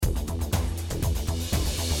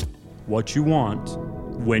what you want,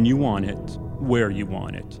 when you want it, where you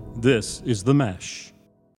want it. This is The Mesh.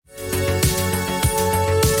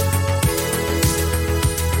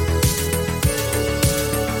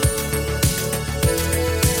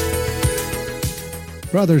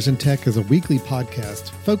 Brothers in Tech is a weekly podcast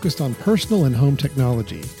focused on personal and home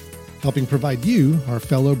technology, helping provide you, our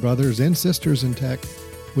fellow brothers and sisters in tech,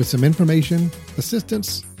 with some information,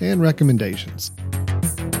 assistance, and recommendations.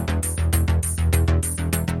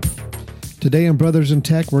 Today on Brothers in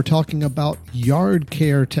Tech, we're talking about yard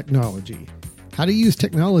care technology. How to use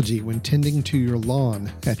technology when tending to your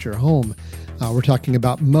lawn at your home. We're talking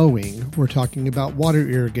about mowing. We're talking about water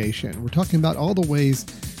irrigation. We're talking about all the ways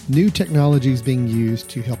new technology is being used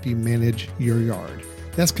to help you manage your yard.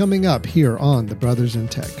 That's coming up here on the Brothers in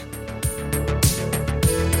Tech.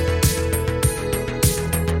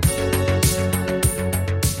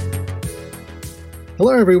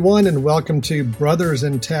 Hello, everyone, and welcome to Brothers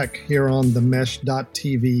in Tech here on the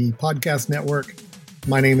Mesh.tv podcast network.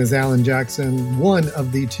 My name is Alan Jackson, one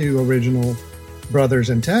of the two original Brothers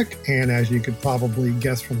in Tech, and as you could probably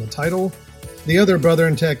guess from the title, the other brother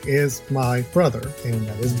in tech is my brother, and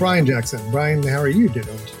that is Brian Jackson. Brian, how are you doing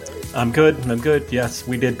today? I'm good. Yes,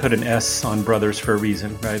 we did put an S on brothers for a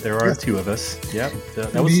reason, right? There are two of us. Yeah.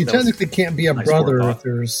 You technically can't be a nice brother if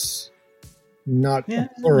there's not a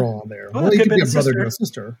plural on there. Well, you could be a brother to a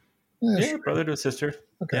sister. Yeah, brother to a sister.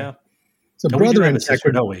 Okay. Yeah. So brother in tech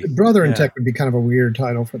in tech would be kind of a weird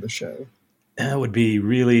title for the show. That would be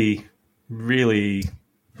really, really...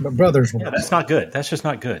 But brothers were. Yeah, that's not good. That's just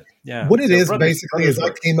not good. Yeah. What it is basically is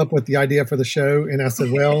I came up with the idea for the show and I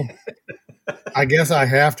said, well, I guess I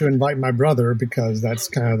have to invite my brother because that's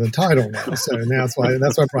kind of the title now. So now that's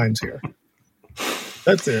why Brian's here.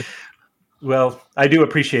 That's it. Well, I do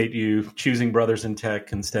appreciate you choosing brothers in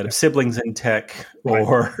tech instead of siblings in tech, right.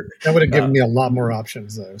 Or that would have given me a lot more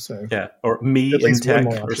options, though. So or me in tech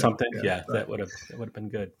or something. Yeah, that would have been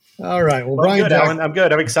good. All right. Well, Brian, good, Alan. I'm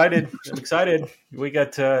good. I'm excited. We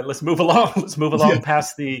got. Let's move along. Let's move along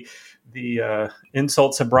past the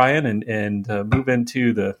insults of Brian and move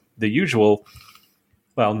into the usual.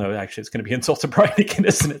 Well, no, actually, it's going to be insults of Brian again,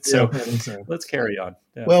 isn't it? So let's carry on.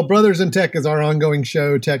 Yeah. Well, Brothers in Tech is our ongoing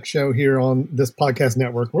tech show here on this podcast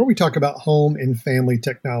network where we talk about home and family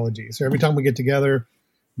technology. So every time we get together,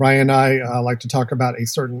 Brian and I like to talk about a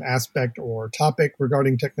certain aspect or topic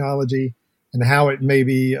regarding technology and how it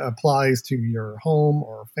maybe applies to your home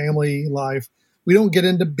or family life. We don't get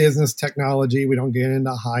into business technology. We don't get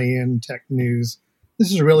into high-end tech news.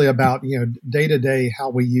 This is really about, day-to-day how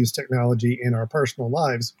we use technology in our personal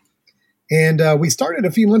lives. And we started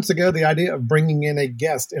a few months ago the idea of bringing in a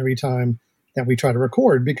guest every time that we try to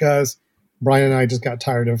record because Brian and I just got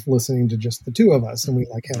tired of listening to just the two of us, and we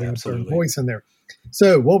like having a certain voice in there.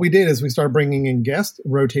 So what we did is we started bringing in guests,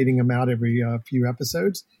 rotating them out every few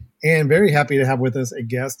episodes, and very happy to have with us a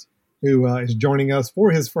guest who is joining us for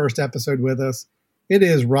his first episode with us. It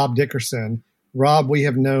is Rob Dickerson. Rob, we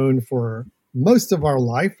have known for most of our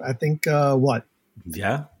life. I think,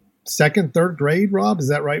 Yeah. Second, third grade, Rob? Is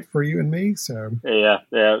that right for you and me? So Yeah.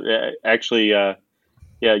 Actually,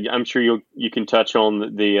 I'm sure you can touch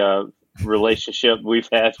on the relationship we've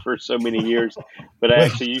had for so many years, but I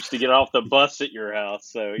actually used to get off the bus at your house.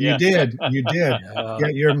 So yeah. You did. Yeah,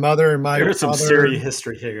 your mother and my There's father, some serious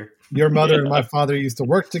history here. Your mother and my father used to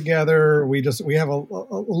work together. We have a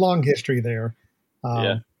long history there.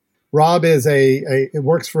 Rob is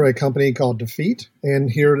works for a company called Defeat, and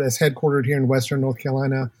is headquartered here in Western North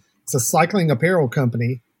Carolina. It's a cycling apparel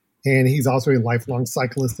company, and he's also a lifelong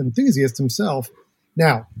cyclist enthusiast himself.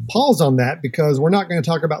 Now, pause on that because we're not going to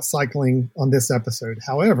talk about cycling on this episode.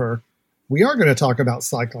 However, we are going to talk about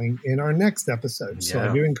cycling in our next episode. So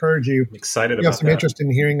I do encourage you. I'm excited if you have some interest in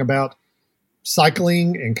hearing about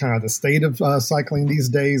cycling and kind of the state of cycling these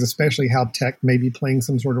days, especially how tech may be playing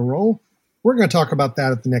some sort of role. We're going to talk about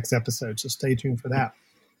that at the next episode, so stay tuned for that.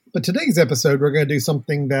 But today's episode, we're going to do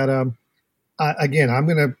something that, I'm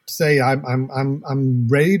going to say I'm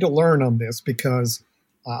ready to learn on this because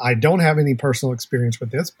I don't have any personal experience with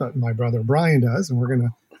this, but my brother Brian does, and we're going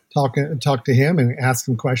to talk to him and ask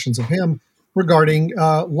some questions of him regarding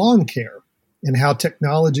lawn care and how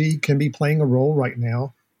technology can be playing a role right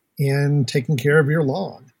now in taking care of your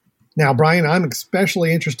lawn. Now, Brian, I'm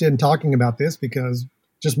especially interested in talking about this because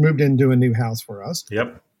just moved into a new house for us.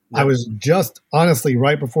 Yep. I was just honestly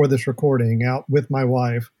right before this recording out with my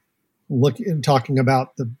wife, talking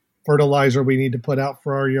about the fertilizer we need to put out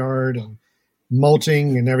for our yard and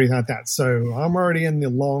mulching and everything like that. So I'm already in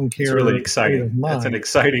the lawn care. It's really exciting. That's an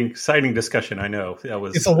exciting discussion. I know.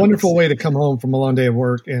 It's a wonderful way to come home from a long day of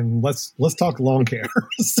work and let's talk lawn care.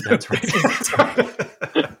 That's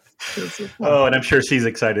right. Oh, and I'm sure she's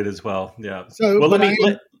excited as well. Yeah. So, well,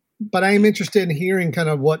 but I am interested in hearing kind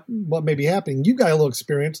of what may be happening. You got a little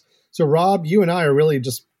experience. So, Rob, you and I are really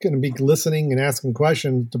just going to be listening and asking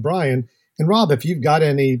questions to Brian. And Rob, if you've got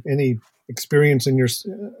any experience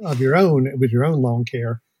of your own with your own lawn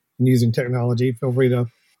care and using technology, feel free to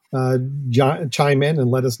chime in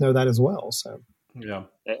and let us know that as well. So, yeah.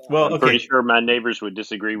 Well, I'm pretty sure my neighbors would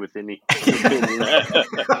disagree with any.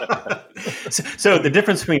 So the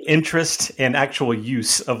difference between interest and actual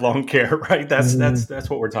use of lawn care, right? That's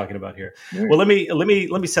what we're talking about here. Yeah. Well, let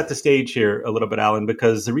me set the stage here a little bit, Alan,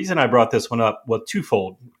 because the reason I brought this one up was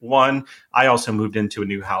twofold. One, I also moved into a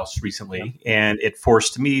new house recently, and it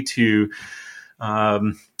forced me to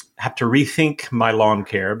have to rethink my lawn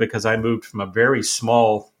care because I moved from a very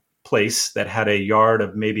small place that had a yard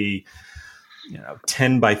of maybe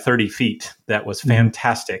 10 by 30 feet. That was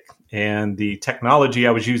fantastic. And the technology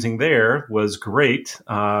I was using there was great.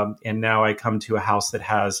 And now I come to a house that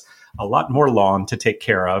has a lot more lawn to take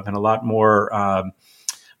care of and a lot more,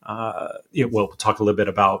 we'll talk a little bit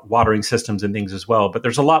about watering systems and things as well, but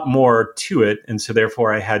there's a lot more to it. And so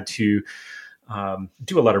therefore I had to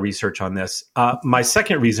do a lot of research on this. My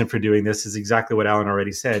second reason for doing this is exactly what Alan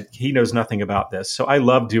already said. He knows nothing about this. So I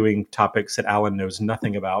love doing topics that Alan knows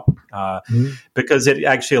nothing about because it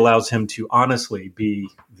actually allows him to honestly be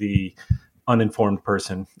the uninformed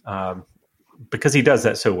person because he does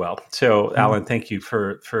that so well. So Alan, thank you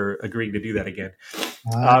for agreeing to do that again.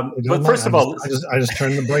 But first of all, I just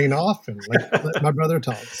turned the brain off and let my brother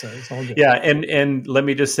talk. So it's all good. Yeah. And let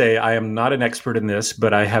me just say, I am not an expert in this,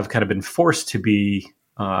 but I have kind of been forced to be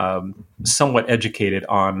somewhat educated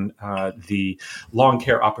on the lawn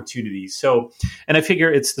care opportunities. So, and I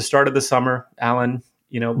figure it's the start of the summer, Alan,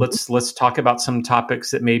 let's talk about some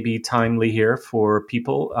topics that may be timely here for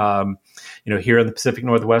people. Here in the Pacific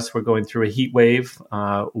Northwest, we're going through a heat wave,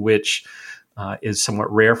 which is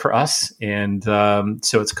somewhat rare for us. And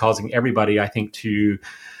so it's causing everybody, I think, to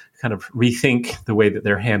kind of rethink the way that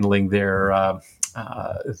they're handling their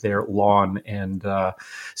lawn. And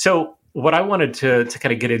so what I wanted to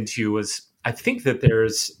kind of get into was, I think that there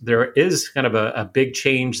is kind of a big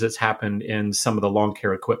change that's happened in some of the lawn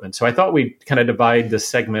care equipment. So I thought we'd kind of divide this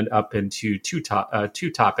segment up into two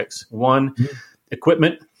topics. One,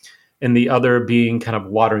 equipment, and the other being kind of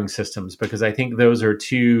watering systems, because I think those are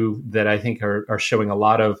two that I think are showing a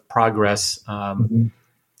lot of progress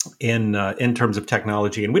in terms of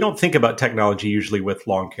technology. And we don't think about technology usually with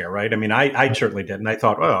lawn care, right? I mean, I certainly did. And I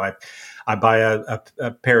thought, I buy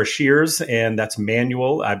a pair of shears and that's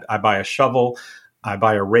manual. I buy a shovel. I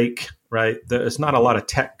buy a rake, right? There's not a lot of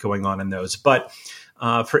tech going on in those. But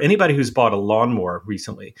for anybody who's bought a lawnmower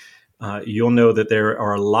recently, you'll know that there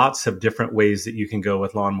are lots of different ways that you can go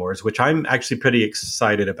with lawnmowers, which I'm actually pretty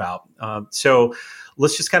excited about. So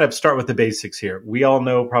let's just kind of start with the basics here. We all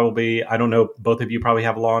know probably, I don't know, both of you probably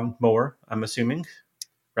have a lawnmower, I'm assuming,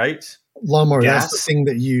 right? Lawnmower, that's the thing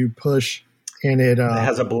that you push and it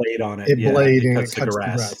has a blade on it. It cuts the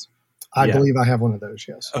grass. I believe I have one of those,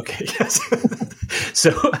 yes. Okay, yes.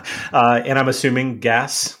 So, and I'm assuming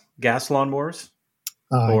gas lawnmowers?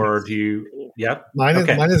 Or do you? Yeah, mine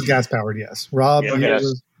is gas powered. Yes, Rob.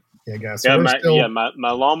 Gas. Gas. Yeah,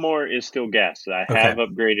 my lawnmower is still gas. I have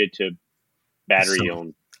upgraded to battery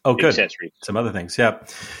on accessories. Some other things. Yeah.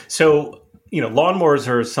 So lawnmowers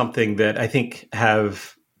are something that I think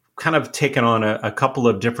have kind of taken on a couple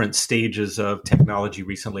of different stages of technology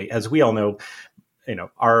recently. As we all know,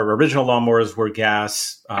 our original lawnmowers were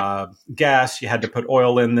gas. You had to put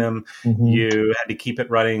oil in them. You had to keep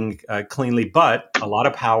it running cleanly, but a lot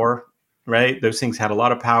of power, right? Those things had a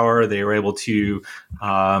lot of power. They were able to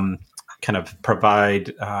kind of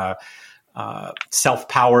provide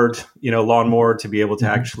self-powered, lawnmower to be able to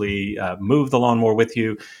actually move the lawnmower with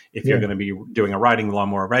you if you're going to be doing a riding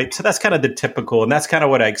lawnmower, right? So that's kind of the typical, and that's kind of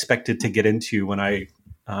what I expected to get into when I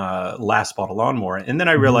last bought a lawnmower. And then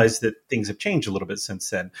I realized that things have changed a little bit since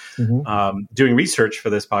then. Doing research for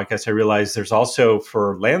this podcast, I realized there's also,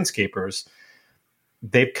 for landscapers,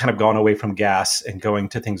 they've kind of gone away from gas and going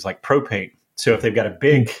to things like propane. So if they've got a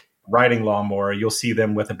big riding lawnmower, you'll see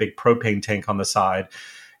them with a big propane tank on the side.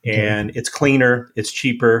 And it's cleaner, it's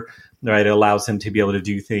cheaper, right? It allows them to be able to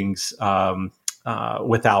do things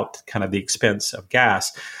without kind of the expense of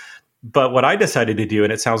gas. But what I decided to do,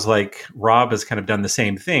 and it sounds like Rob has kind of done the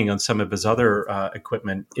same thing on some of his other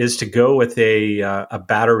equipment, is to go with a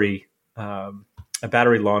battery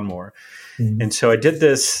lawnmower. And so I did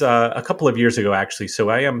this a couple of years ago, actually. So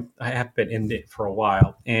I have been in it for a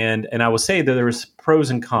while, and I will say that there's pros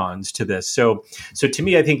and cons to this. So to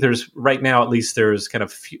me, I think there's right now, at least there's kind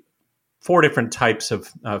of 4 different types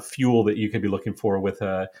of fuel that you can be looking for with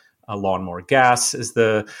a lawnmower. Gas is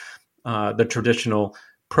the traditional.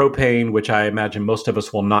 Propane, which I imagine most of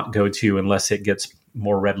us will not go to unless it gets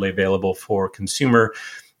more readily available for consumer.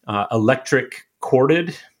 Electric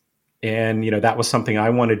corded. And, that was something I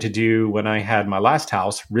wanted to do when I had my last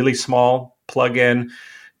house, really small, plug in,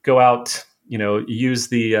 go out, use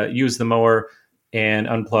the mower and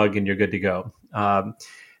unplug and you're good to go.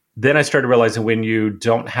 Then I started realizing when you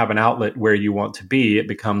don't have an outlet where you want to be, it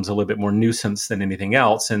becomes a little bit more nuisance than anything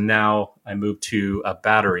else. And now I moved to a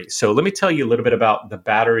battery. So let me tell you a little bit about the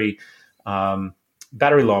battery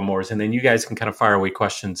lawnmowers, and then you guys can kind of fire away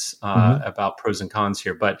questions about pros and cons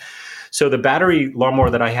here. But so the battery lawnmower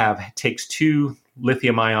that I have takes 2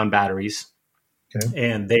 lithium-ion batteries,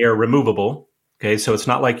 and they are removable. Okay, so it's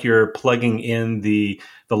not like you're plugging in the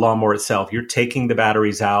lawnmower itself. You're taking the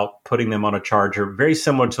batteries out, putting them on a charger, very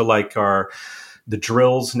similar to like the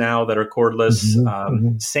drills now that are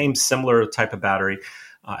cordless. Same similar type of battery.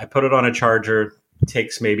 I put it on a charger.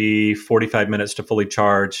 Takes maybe 45 minutes to fully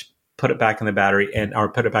charge. Put it back in the battery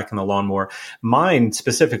or put it back in the lawnmower. Mine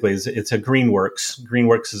specifically it's a Greenworks.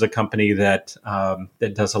 Greenworks is a company that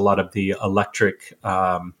does a lot of the electric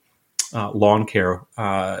lawn care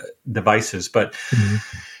devices. But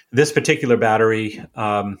this particular battery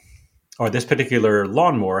or this particular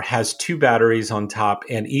lawnmower has 2 batteries on top,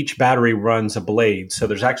 and each battery runs a blade. So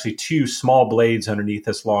there's actually 2 small blades underneath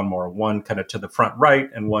this lawnmower, one kind of to the front right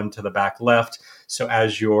and one to the back left. So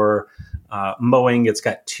as you're mowing, it's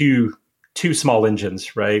got two small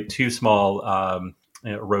engines, right? 2 small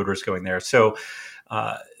rotors going there. So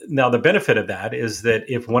now the benefit of that is that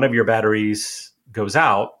if one of your batteries goes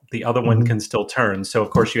out, the other one can still turn. So of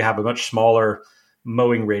course you have a much smaller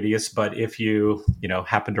mowing radius, but if you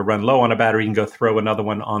happen to run low on a battery, you can go throw another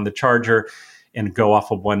one on the charger and go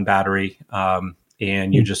off of one battery,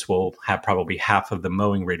 and you just will have probably half of the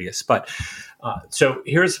mowing radius. But so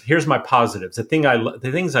here's my positives. The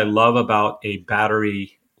things I love about a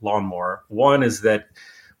battery lawnmower. One is that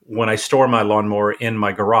when I store my lawnmower in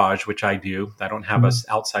my garage, which I do, I don't have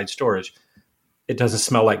outside storage. It doesn't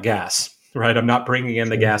smell like gas, right? I'm not bringing in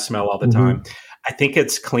the gas smell all the time. I think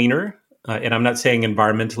it's cleaner, and I'm not saying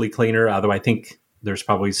environmentally cleaner, although I think there's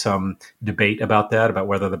probably some debate about that, about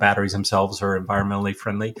whether the batteries themselves are environmentally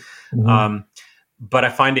friendly. But I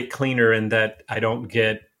find it cleaner in that I don't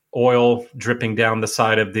get oil dripping down the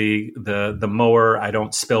side of the mower. I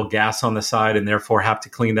don't spill gas on the side and therefore have to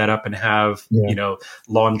clean that up and have,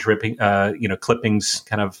 lawn dripping, clippings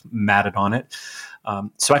kind of matted on it.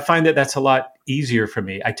 So I find that that's a lot easier for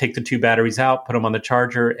me. I take the 2 batteries out, put them on the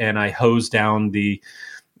charger, and I hose down the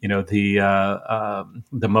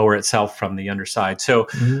mower itself from the underside. So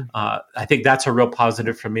I think that's a real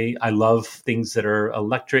positive for me. I love things that are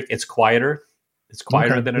electric. It's quieter. It's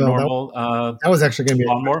quieter than a normal. That was actually going to be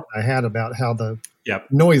lawnmower I had about how the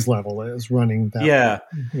noise level is running. That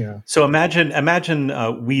way. So imagine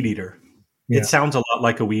a weed eater. It sounds a lot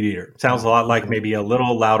like a weed eater. It sounds a lot like maybe a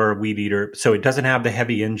little louder weed eater. So it doesn't have the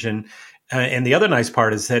heavy engine. And the other nice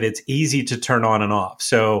part is that it's easy to turn on and off.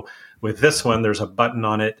 So with this one, there's a button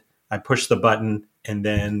on it. I push the button and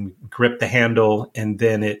then grip the handle, and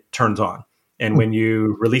then it turns on. And when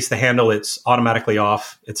you release the handle, it's automatically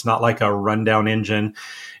off. It's not like a rundown engine,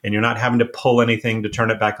 and you're not having to pull anything to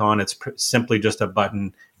turn it back on. It's simply just a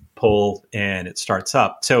button pull, and it starts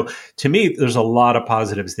up. So to me, there's a lot of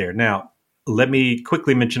positives there. Now, let me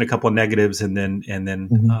quickly mention a couple of negatives and then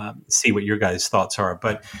see what your guys' thoughts are.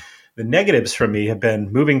 But the negatives for me have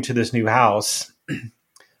been moving to this new house.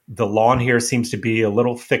 The lawn here seems to be a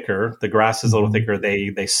little thicker. The grass is a little thicker.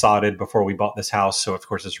 They sodded before we bought this house. So, of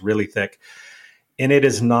course, it's really thick. And it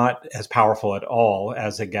is not as powerful at all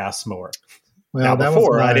as a gas mower. Well, now,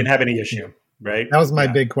 before, I didn't have any issue, right? That was my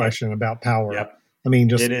big question about power. Yep. I mean,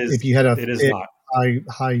 just if you had a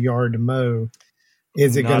high yard to mow,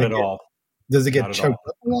 is it going to get... Does it get choked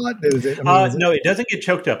up a lot? No, it doesn't get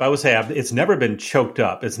choked up. I would say it's never been choked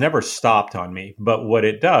up. It's never stopped on me. But what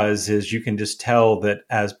it does is you can just tell that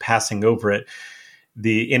as passing over it,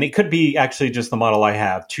 and it could be actually just the model I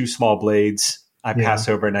have, 2 small blades. I pass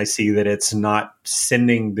over and I see that it's not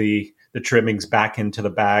sending the trimmings back into the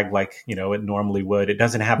bag like it normally would. It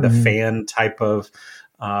doesn't have the fan type of.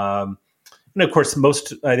 And of course,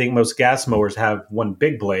 I think most gas mowers have one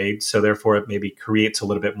big blade, so therefore it maybe creates a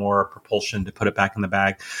little bit more propulsion to put it back in the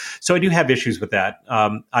bag. So I do have issues with that.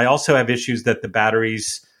 I also have issues that the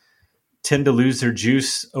batteries tend to lose their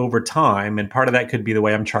juice over time, and part of that could be the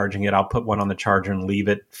way I'm charging it. I'll put one on the charger and leave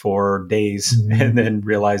it for days and then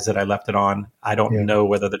realize that I left it on. I don't know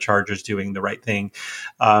whether the charger's doing the right thing.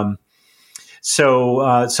 So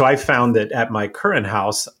I found that at my current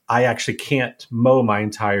house, I actually can't mow my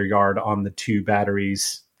entire yard on the 2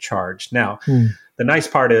 batteries charged. Now, the nice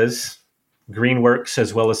part is Greenworks,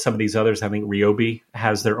 as well as some of these others, I think Ryobi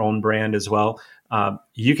has their own brand as well.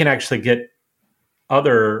 You can actually get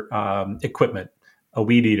other equipment, a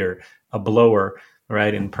weed eater, a blower,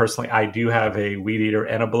 right? And personally, I do have a weed eater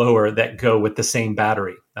and a blower that go with the same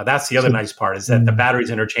battery. Now, that's the other nice part, is that the battery's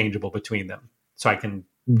interchangeable between them. So I can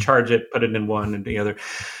charge it, put it in one and the other.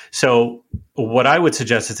 So what I would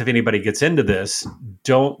suggest is, if anybody gets into this,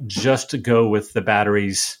 don't just go with the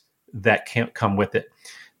batteries that can't come with it.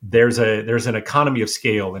 There's an economy of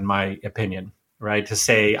scale, in my opinion, right? To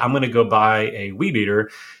say, I'm going to go buy a weed eater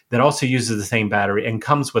that also uses the same battery and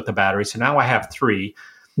comes with the battery. So now I have 3.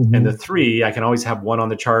 And the 3, I can always have 1 on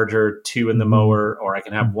the charger, 2 in the mower, or I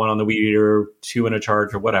can have 1 on the weed eater, 2 in a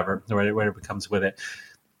charger, whatever comes with it.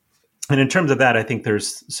 And in terms of that, I think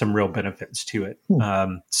there's some real benefits to it.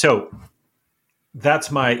 So that's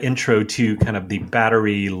my intro to kind of the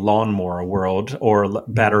battery lawnmower world, or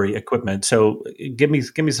battery equipment. So give me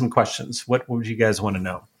some questions. What would you guys want to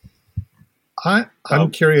know?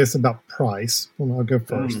 I'm curious about price. Well, I'll go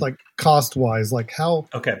first. Like cost wise, like how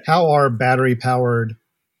are battery powered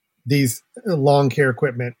these lawn care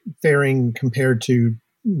equipment faring compared to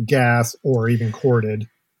gas or even corded,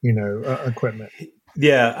 equipment?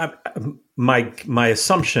 Yeah, my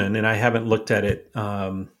assumption, and I haven't looked at it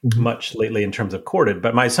much lately in terms of corded,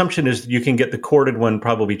 but my assumption is you can get the corded one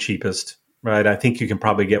probably cheapest, right? I think you can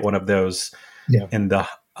probably get one of those in the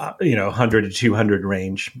 100 to 200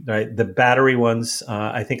 range, right? The battery ones,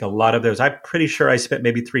 I think a lot of those, I'm pretty sure I spent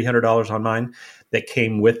maybe $300 on mine that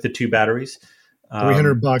came with the 2 batteries.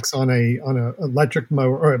 $300 on a electric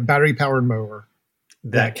mower or a battery powered mower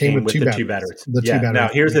that came with the 2 batteries. Now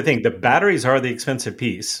here's the thing: the batteries are the expensive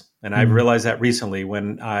piece, and I've realized that recently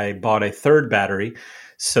when I bought a 3rd battery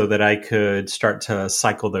so that I could start to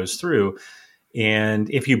cycle those through. And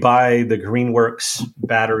if you buy the Greenworks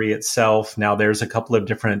battery itself, now there's a couple of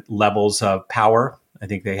different levels of power. I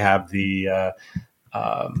think they have the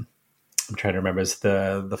I'm trying to remember, it's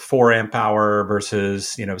the 4 amp hour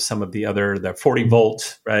versus, some of the other, the 40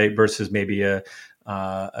 volt, right? Versus maybe a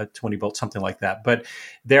 20 volt, something like that. But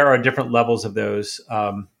there are different levels of those.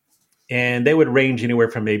 And they would range anywhere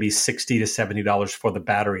from maybe $60 to $70 for the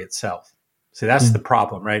battery itself. So that's the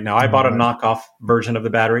problem, right? Now I bought a knockoff version of the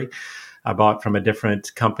battery. I bought from a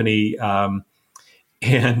different company.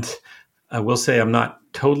 And I will say I'm not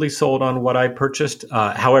totally sold on what I purchased.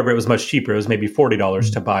 However, it was much cheaper. It was maybe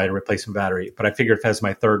 $40 to buy a replacement battery. But I figured if as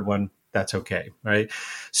my 3rd one, that's okay, right?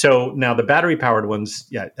 So now the battery powered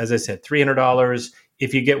ones, as I said, $300.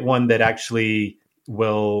 If you get one that actually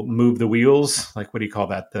will move the wheels, like what do you call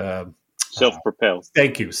that? The self-propelled.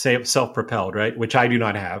 Thank you. Self-propelled, right? Which I do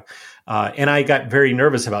not have. And I got very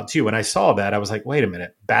nervous about too. When I saw that, I was like, wait a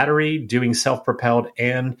minute, battery doing self-propelled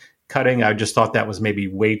and cutting. I just thought that was maybe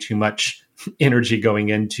way too much energy going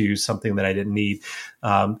into something that I didn't need.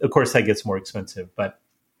 Of course, that gets more expensive. But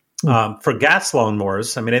for gas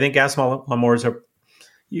lawnmowers, I think gas lawnmowers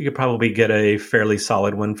you could probably get a fairly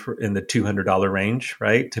solid one in the $200 range,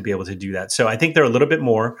 right, to be able to do that. So I think they're a little bit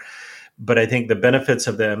more, but I think the benefits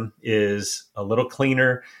of them is a little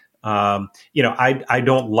cleaner. I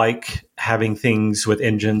don't like having things with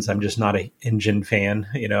engines. I'm just not an engine fan.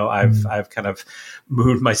 I've kind of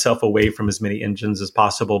moved myself away from as many engines as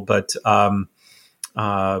possible. But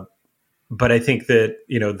I think that,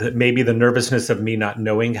 that maybe the nervousness of me not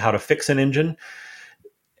knowing how to fix an engine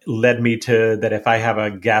led me to that. If I have a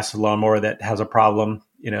gas lawnmower that has a problem,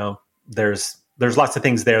 there's lots of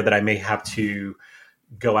things there that I may have to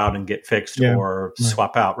go out and get fixed or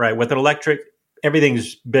swap out. Right. With an electric,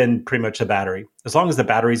 everything's been pretty much a battery. As long as the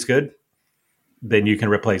battery's good, then you can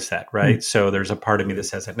replace that, right? So there's a part of me that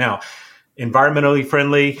says that. Now, environmentally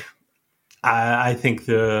friendly, I think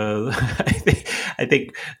the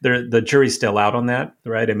jury's still out on that,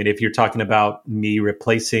 right? If you're talking about me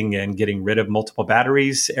replacing and getting rid of multiple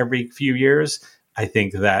batteries every few years, I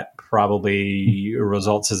think that probably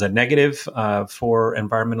results as a negative for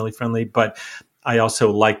environmentally friendly. But I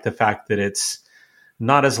also like the fact that it's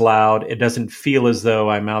not as loud. It doesn't feel as though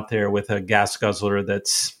I'm out there with a gas guzzler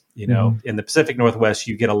that's, in the Pacific Northwest,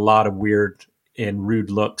 you get a lot of weird and rude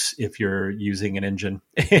looks if you're using an engine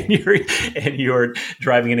and you're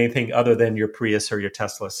driving anything other than your Prius or your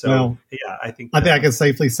Tesla. So I think I can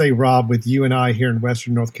safely say, Rob, with you and I here in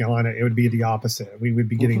Western North Carolina, it would be the opposite. We would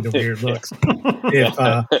be getting the weird looks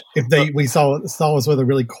if we saw us with a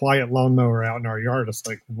really quiet lawnmower out in our yard. It's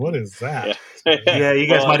like, what is that? Yeah, you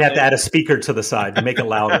guys might have to add a speaker to the side to make it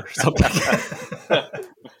louder or something.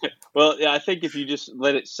 Well, I think if you just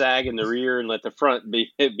let it sag in the rear and let the front be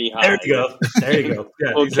high. There you go.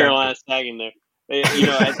 Yeah, Carolina sagging there.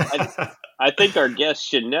 I think our guests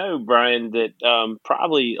should know, Brian, that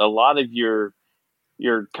probably a lot of your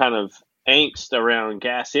kind of angst around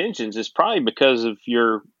gas engines is probably because of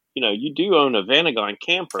you do own a Vanagon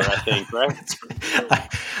camper, I think, right?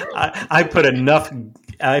 I put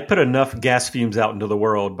enough gas fumes out into the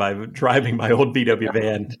world by driving my old VW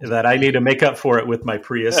van that I need to make up for it with my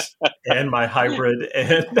Prius and my hybrid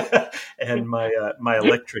and my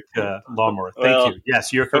electric lawnmower. Thank you.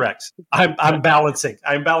 Yes, you're correct. I'm balancing.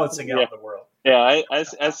 I'm balancing out the world. Yeah,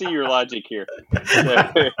 I see your logic here.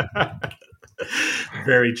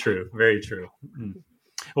 Very true. Very true.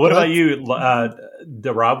 What about you,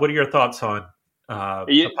 Rob? What are your thoughts on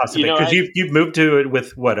possibly? Because you've moved to it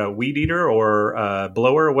with what, a weed eater or a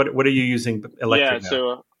blower? What are you using electric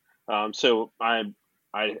now? So I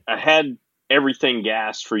had everything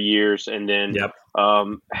gas for years, and then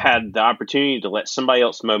had the opportunity to let somebody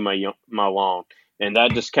else mow my lawn, and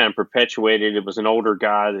that just kind of perpetuated. It was an older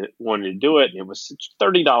guy that wanted to do it, and it was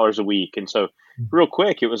 $30 a week, and so real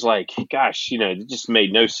quick it was like, gosh, it just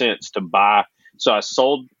made no sense to buy. So I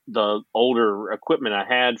sold the older equipment I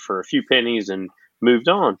had for a few pennies and moved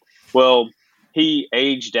on. Well, he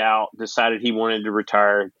aged out, decided he wanted to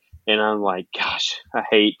retire. And I'm like, gosh, I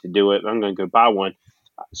hate to do it. I'm going to go buy one.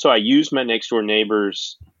 So I used my next door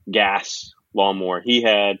neighbor's gas lawnmower. He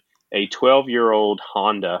had a 12-year-old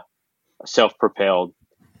Honda self-propelled.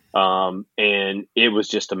 And it was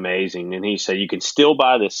just amazing. And he said, you can still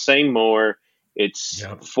buy the same mower. It's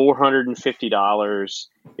 $450.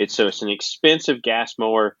 It's an expensive gas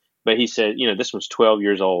mower, but he said, this one's 12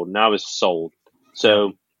 years old, and I was sold.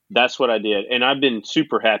 So that's what I did, and I've been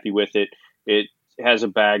super happy with it. It has a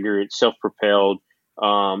bagger, it's self-propelled,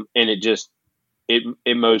 and it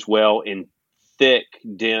mows well in thick,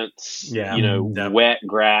 dense, wet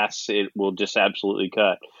grass. It will just absolutely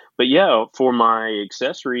cut. But for my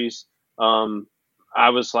accessories, I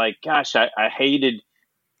was like, gosh, I hated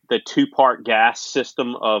the 2-part gas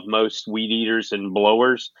system of most weed eaters and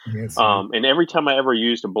blowers. Yes, and every time I ever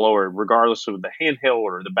used a blower, regardless of the handheld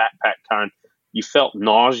or the backpack kind, you felt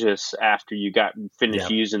nauseous after you got finished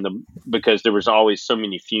using them because there was always so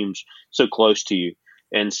many fumes so close to you.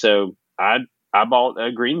 And so I bought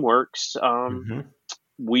a Greenworks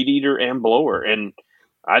weed eater and blower, and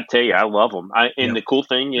I tell you, I love them. And the cool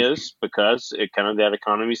thing is, because it kind of that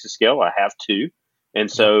economies of scale, I have two,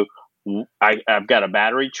 and so I've got a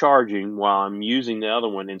battery charging while I'm using the other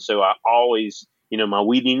one. And so I always, my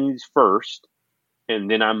weeding is first, and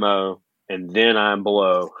then I mow, and then I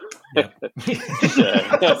blow. Yep.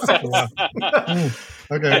 Okay.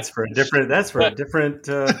 That's for a different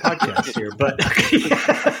podcast here, but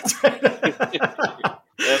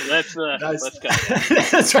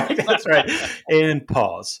That's right. And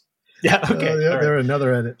pause. Yeah. Okay. There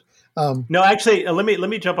another edit. No, actually, let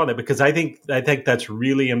me jump on that, because I think that's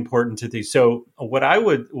really important to do. So what I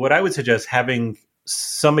would suggest, having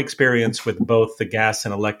some experience with both the gas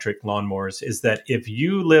and electric lawnmowers, is that if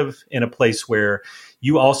you live in a place where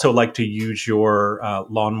you also like to use your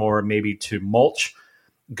lawnmower maybe to mulch,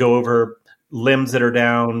 go over limbs that are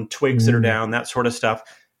down, twigs that are down, that sort of stuff,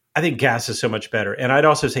 I think gas is so much better. And I'd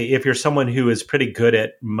also say, if you're someone who is pretty good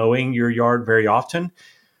at mowing your yard very often,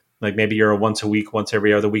 like maybe you're a once a week, once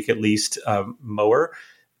every other week at least mower,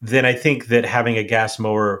 then I think that having a gas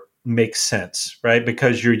mower makes sense, right?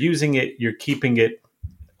 Because you're using it, you're keeping it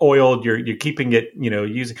oiled, you're keeping it,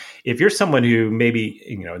 using. If you're someone who maybe,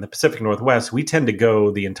 in the Pacific Northwest, we tend to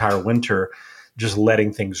go the entire winter just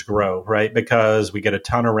letting things grow, right? Because we get a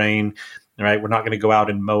ton of rain, right? We're not going to go out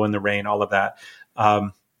and mow in the rain, all of that.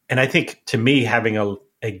 And I think, to me, having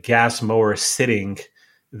a gas mower sitting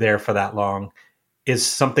there for that long is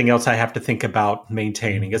something else I have to think about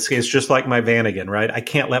maintaining. It's just like my Vanagon, right? I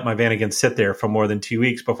can't let my Vanagon sit there for more than 2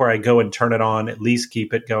 weeks before I go and turn it on, at least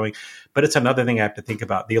keep it going. But it's another thing I have to think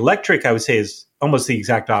about. The electric, I would say, is almost the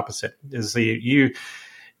exact opposite. Is the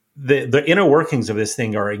inner workings of this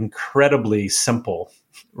thing are incredibly simple,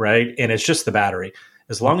 right? And it's just the battery.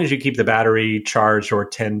 As long as you keep the battery charged or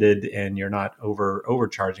tended and you're not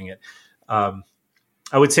overcharging it,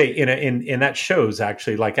 I would say in that shows,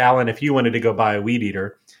 actually, like, Alan, if you wanted to go buy a weed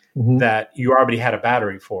eater that you already had a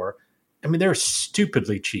battery for, I mean, they're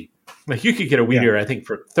stupidly cheap. Like, you could get a weed eater, I think,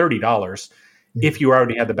 for $30 if you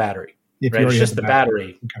already had the battery. Right? It's just the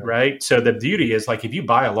battery, right? So the beauty is, like, if you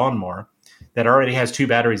buy a lawnmower that already has 2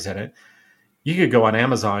 batteries in it, you could go on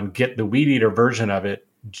Amazon, get the weed eater version of it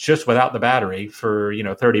just without the battery for,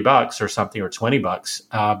 $30 or something, or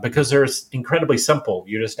 $20, because they're incredibly simple.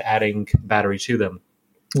 You're just adding battery to them.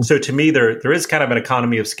 So to me, there is kind of an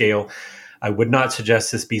economy of scale. I would not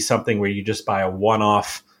suggest this be something where you just buy a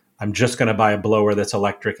one-off I'm just going to buy a blower that's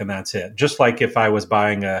electric and that's it. Just like if I was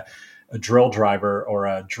buying a drill driver or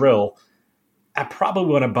a drill, I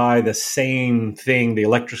probably want to buy the same thing, the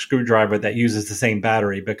electric screwdriver that uses the same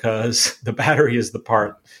battery, because the battery is the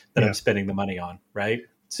part that I'm spending the money on, right?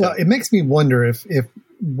 So, well, it makes me wonder if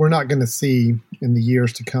we're not going to see in the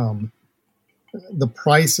years to come the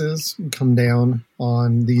prices come down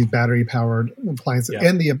on these battery-powered appliances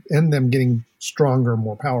and them getting stronger,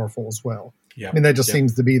 more powerful as well. Yeah. I mean, that just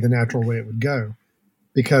seems to be the natural way it would go.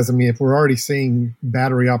 Because, I mean, if we're already seeing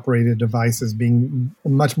battery-operated devices being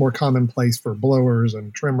much more commonplace for blowers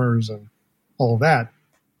and trimmers and all of that,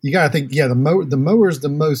 you got to think, the mower is the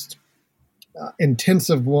most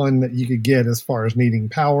intensive one that you could get as far as needing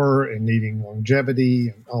power and needing longevity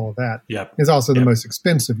and all of that. Yep. It's also the most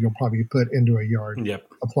expensive you'll probably put into a yard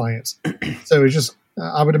appliance. So it's just,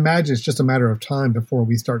 I would imagine it's just a matter of time before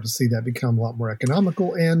we start to see that become a lot more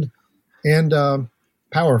economical and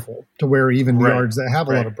powerful to where even the yards that have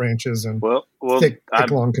a lot of branches and thick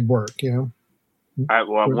lawn could work, I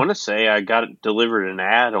want to say I got delivered an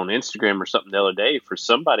ad on Instagram or something the other day for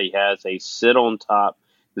somebody has a sit on top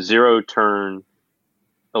 0-turn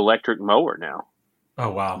electric mower now.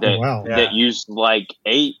 Oh, wow. That used like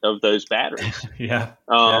 8 of those batteries.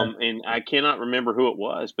 And I cannot remember who it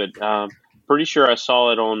was, but pretty sure I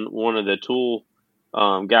saw it on one of the tool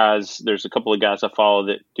guys. There's a couple of guys I follow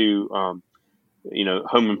that do,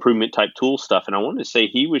 home improvement type tool stuff. And I wanted to say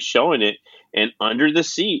he was showing it, and under the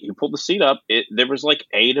seat, he pulled the seat up. There was like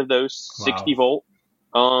 8 of those 60 volt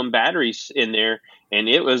batteries in there. And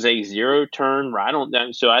it was a 0-turn right on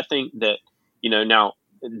down. So I think that, now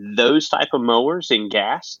those type of mowers in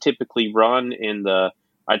gas typically run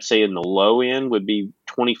I'd say in the low end would be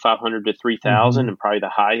 2,500 to 3,000, and probably the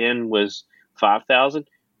high end was 5,000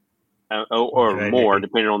 or more,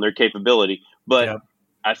 depending on their capability. But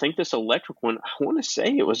I think this electric one, I want to say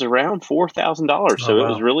it was around $4,000. So it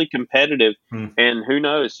was really competitive. And who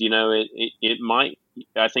knows, it might,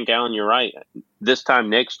 I think, Alan, you're right. This time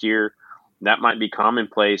next year, that might be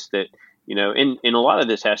commonplace that, and a lot of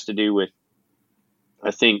this has to do with, I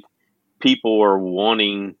think people are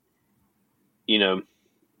wanting,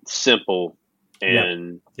 simple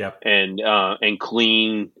and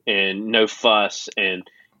clean and no fuss. And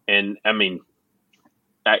I mean,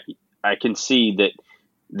 I can see that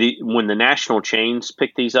when the national chains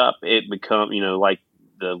pick these up, it become, like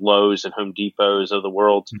the Lowe's and Home Depots of the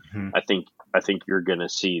world. I think you're going to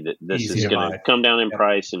see that this is going to come down in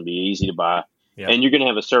price and be easy to buy. And you're going to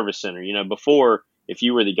have a service center. Before, if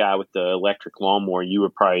you were the guy with the electric lawnmower, you were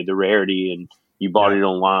probably the rarity and you bought it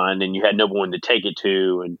online and you had no one to take it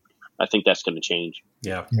to. And I think that's going to change.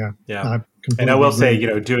 Yeah. And I will say,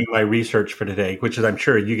 doing my research for today, which is I'm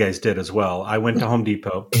sure you guys did as well. I went to Home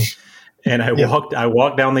Depot and I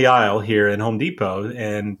walked down the aisle here in Home Depot,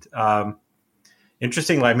 and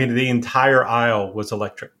interestingly, I mean, the entire aisle was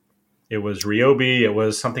electric. It was Ryobi. It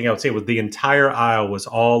was something else. It was the entire aisle was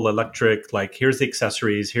all electric. Like, here's the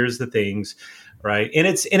accessories. Here's the things, right? And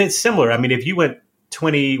it's similar. I mean, if you went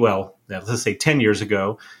let's say 10 years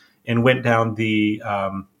ago and went down the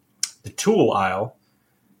tool aisle,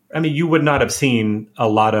 I mean, you would not have seen a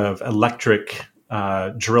lot of electric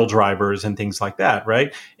drill drivers and things like that,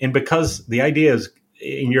 right? And because the idea is,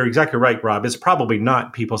 and you're exactly right, Rob, it's probably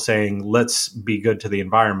not people saying, let's be good to the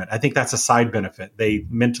environment. I think that's a side benefit. They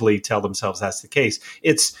mentally tell themselves that's the case.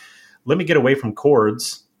 It's, let me get away from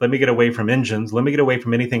cords. Let me get away from engines. Let me get away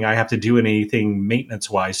from anything I have to do anything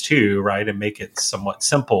maintenance-wise too, right? And make it somewhat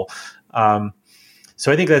simple.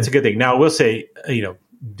 So I think that's a good thing. Now, I will say,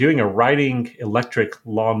 doing a riding electric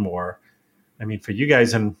lawnmower, I mean, for you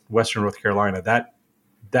guys in Western North Carolina,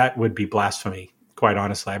 that would be blasphemy, quite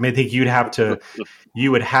honestly. I mean, I think you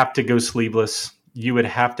would have to go sleeveless. You would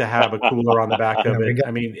have to have a cooler on the back of it.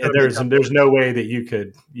 I mean, there's no way that you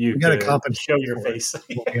could show your face.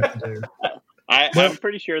 I'm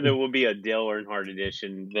pretty sure there will be a Dale Earnhardt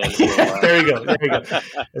edition. There you go.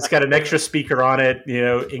 It's got an extra speaker on it.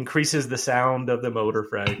 Increases the sound of the motor,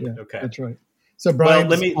 right? Yeah, okay, that's right. So, Brian,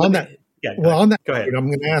 on that, go ahead. I'm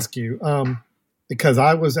going to ask you because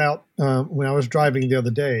I was out when I was driving the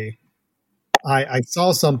other day. I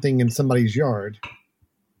saw something in somebody's yard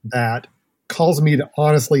that caused me to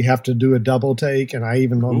honestly have to do a double take, and I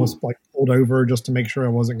even almost pulled over just to make sure I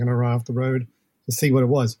wasn't going to run off the road to see what it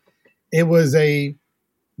was. It was a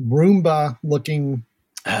Roomba-looking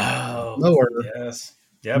mower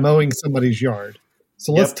mowing somebody's yard.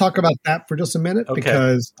 So let's talk about that for just a minute,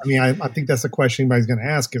 because I mean, I think that's a question anybody's going to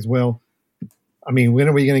ask as well. I mean, when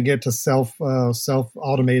are we going to get to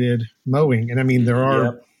self-automated mowing? And I mean, there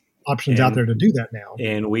are options out there to do that now.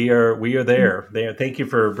 And we are there. Thank you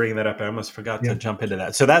for bringing that up. I almost forgot to jump into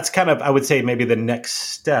that. So that's kind of, I would say, maybe the next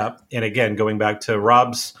step. And again, going back to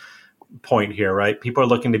Rob's point here, right? People are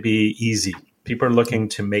looking to be easy. People are looking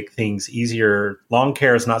to make things easier. Lawn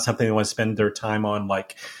care is not something they want to spend their time on.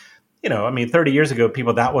 Like, 30 years ago,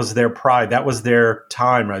 people, that was their pride. That was their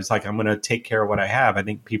time. Right? It's like, I'm going to take care of what I have. I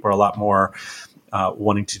think people are a lot more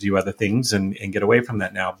wanting to do other things and get away from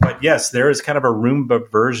that now. But yes, there is kind of a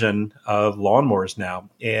Roomba version of lawnmowers now.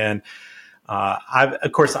 And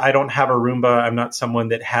of course, I don't have a Roomba. I'm not someone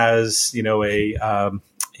that has, an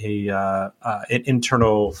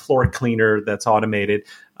internal floor cleaner that's automated.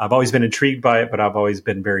 I've always been intrigued by it, but I've always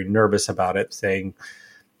been very nervous about it, saying,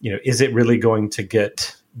 is it really going to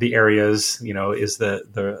get the areas, is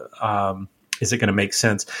is it going to make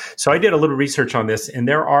sense? So I did a little research on this, and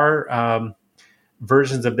there are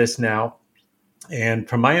versions of this now. And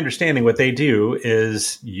from my understanding, what they do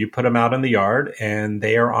is you put them out in the yard, and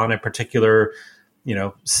they are on a particular,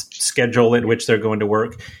 schedule in which they're going to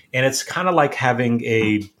work. And it's kind of like having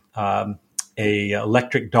a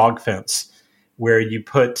electric dog fence, where you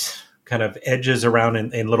put kind of edges around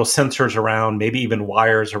and little sensors around, maybe even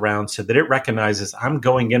wires around, so that it recognizes I'm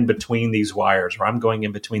going in between these wires, or I'm going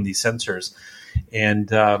in between these sensors.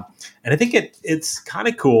 And I think it's kind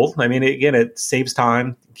of cool. I mean, again, it saves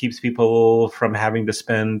time, keeps people from having to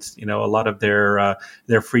spend, a lot of their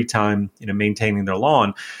free time, maintaining their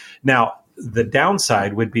lawn. Now, the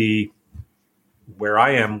downside would be where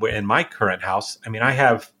I am in my current house. I mean, I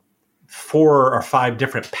have 4 or 5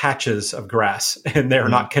 different patches of grass, and they're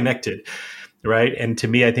not connected, right? And to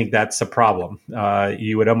me, I think that's a problem.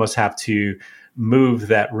 You would almost have to move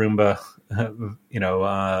that Roomba,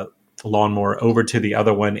 lawnmower over to the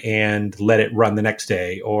other one and let it run the next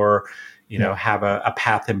day, or have a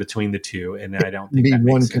path in between the two. And I don't think that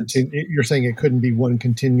makes sense. You're saying it couldn't be one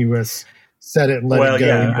continuous set it and let it go.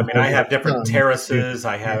 Yeah. I mean, I have different terraces.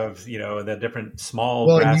 I have, the different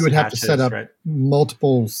small grass you would have patches, to set up right?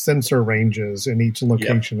 multiple sensor ranges in each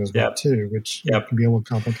location as well, too, which can be a little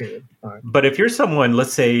complicated. Right. But if you're someone,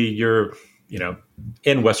 let's say you're,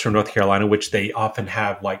 in Western North Carolina, which they often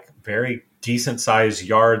have like very decent sized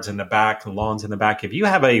yards in the back, lawns in the back. If you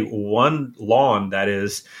have one lawn that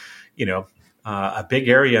is, a big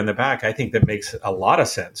area in the back, I think that makes a lot of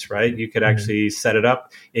sense, right? You could actually set it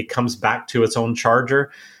up. It comes back to its own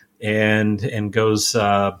charger and goes,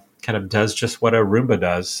 kind of does just what a Roomba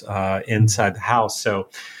does inside the house. So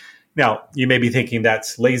now you may be thinking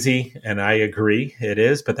that's lazy, and I agree it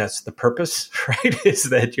is, but that's the purpose, right? Is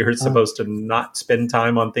that you're supposed to not spend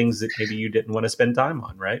time on things that maybe you didn't want to spend time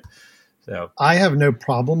on, right? So I have no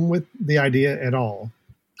problem with the idea at all.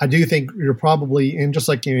 I do think you're probably, and just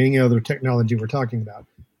like any other technology we're talking about,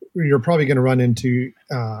 you're probably going to run into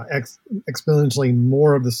exponentially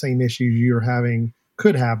more of the same issues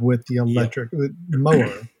could have with the electric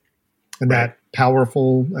mower, and that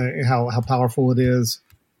powerful, how powerful it is.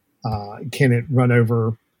 Can it run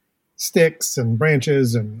over sticks and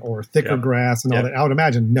branches or thicker grass and all that? I would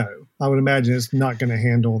imagine no. I would imagine it's not going to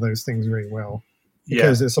handle those things very well.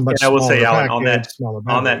 Because it's a much smaller package,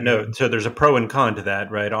 on that note, so there's a pro and con to that,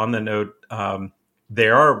 right? On the note, they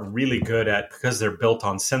are really good at, because they're built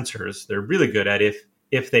on sensors, they're really good at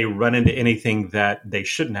if they run into anything that they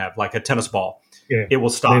shouldn't have, like a tennis ball, it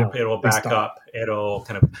will stop, it'll back up, it'll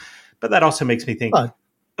kind of, but that also makes me think,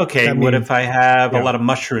 okay, what if I have a lot of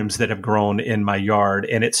mushrooms that have grown in my yard,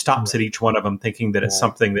 and it stops at each one of them, thinking that it's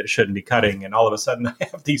something that shouldn't be cutting, and all of a sudden I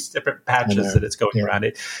have these different patches that it's going around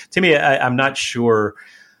it. To me, I'm not sure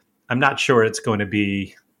it's going to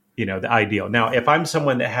be, the ideal. Now, if I'm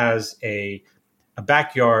someone that has a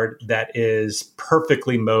backyard that is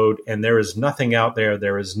perfectly mowed, and there is nothing out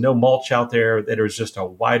there is no mulch out there, that is just a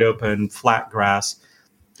wide open flat grass,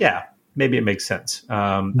 maybe it makes sense.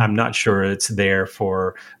 I'm not sure it's there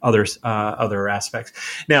for other aspects.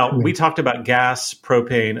 Now, we talked about gas,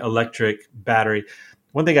 propane, electric, battery.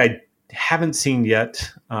 One thing I haven't seen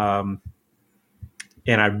yet, and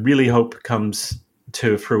I really hope comes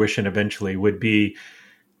to fruition eventually, would be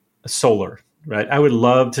solar, right? I would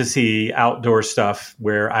love to see outdoor stuff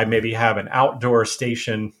where I maybe have an outdoor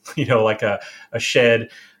station, like a shed.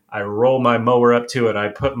 I roll my mower up to it. I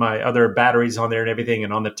put my other batteries on there and everything.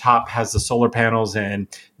 And on the top has the solar panels, and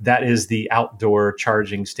that is the outdoor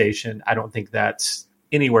charging station. I don't think that's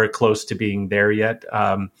anywhere close to being there yet.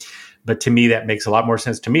 But to me, that makes a lot more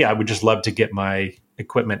sense to me. I would just love to get my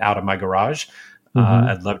equipment out of my garage.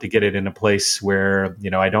 I'd love to get it in a place where,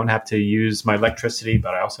 I don't have to use my electricity,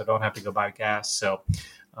 but I also don't have to go buy gas. So,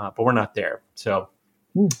 but we're not there. So,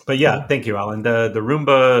 but thank you, Alan. The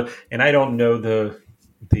Roomba, and I don't know the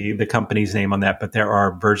the company's name on that, but there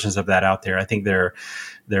are versions of that out there. I think they're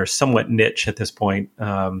somewhat niche at this point,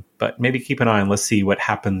 but maybe keep an eye on. Let's see what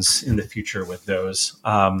happens in the future with those.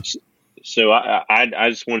 So I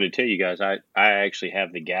just wanted to tell you guys, I actually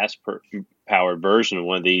have the gas powered version of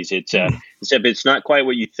one of these. It's except it's not quite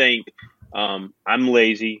what you think. I'm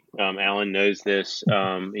lazy. Alan knows this.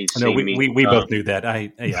 He's seen me. We both knew that.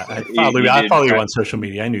 I follow you on social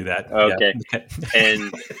media. I knew that. Okay. Yeah.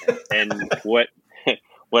 and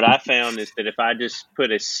what I found is that if I just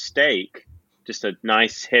put a stake, just a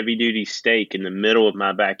nice heavy duty stake in the middle of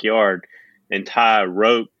my backyard and tie a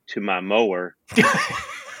rope to my mower,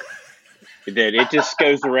 that it just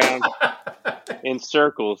goes around in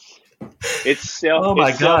circles. It's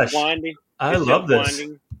self-winding. I love this.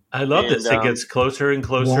 I love this. It gets closer and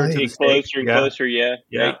closer to the stake. Closer. Yeah.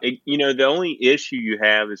 The only issue you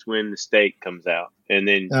have is when the stake comes out, and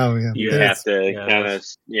then you have to kind of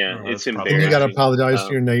it's embarrassing. And you got to apologize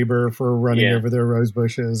to your neighbor for running over their rose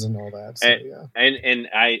bushes and all that. So, and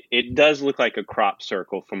it does look like a crop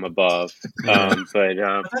circle from above, but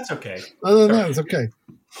that's okay. Other than that, it's okay.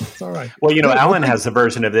 It's all right. Well, Alan has a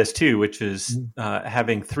version of this too, which is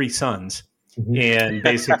having 3 sons. Mm-hmm. And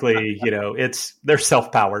basically, they're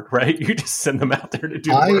self-powered, right? You just send them out there to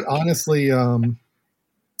do work. Honestly,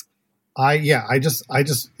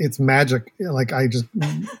 it's magic. Like at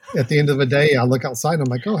the end of the day, I look outside and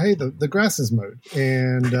I'm like, oh, hey, the grass is mowed.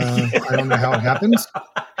 And I don't know how it happens.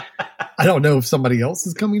 I don't know if somebody else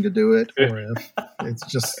is coming to do it or if it's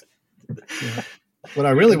just, what I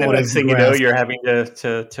really want is next thing you're having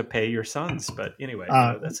to pay your sons. But anyway,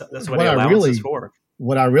 that's what the allowance is for.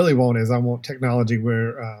 What I really want is I want technology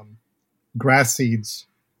where grass seeds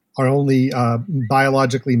are only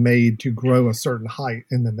biologically made to grow a certain height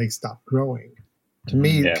and then they stop growing. To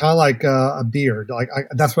me, kind of like a beard.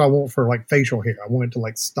 That's what I want for like facial hair. I want it to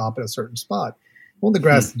like stop at a certain spot. I want the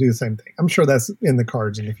grass to do the same thing. I'm sure that's in the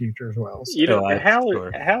cards in the future as well. So.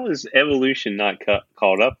 How is evolution not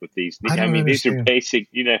caught up with these? I mean, these are basic,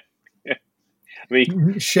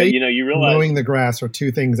 shape, you realize mowing the grass are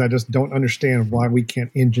 2 things I just don't understand why we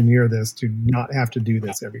can't engineer this to not have to do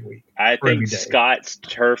this every week. I think Scott's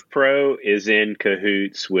Turf Pro is in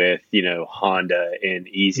cahoots with, Honda and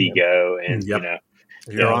EasyGo and,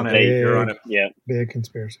 You're on it. Yeah. Big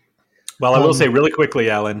conspiracy. Well, I will say really quickly,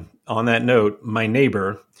 Alan, on that note, my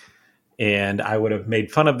neighbor, and I would have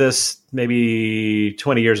made fun of this maybe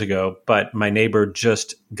 20 years ago, but my neighbor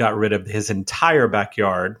just got rid of his entire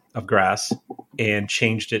backyard of grass and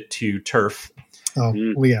changed it to turf. Oh,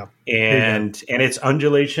 yeah. And it's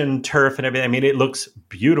undulation turf and everything. I mean, it looks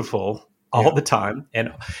beautiful all the time.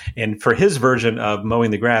 And for his version of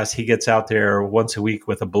mowing the grass, he gets out there once a week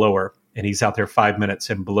with a blower, and he's out there 5 minutes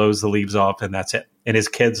and blows the leaves off, and that's it. And his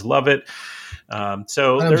kids love it.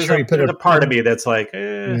 So there's a part of me that's like, but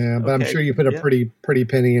I'm sure you put a pretty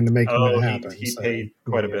penny into making that happen. He paid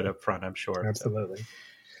quite a bit up front, I'm sure. Absolutely.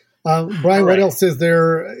 Brian, what else is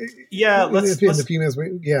there? Yeah, let's a few minutes.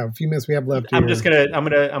 A few minutes we have left. I'm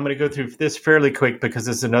gonna go through this fairly quick because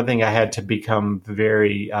this is another thing I had to become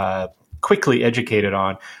very quickly educated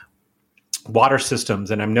on. Water systems,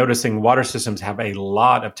 and I'm noticing water systems have a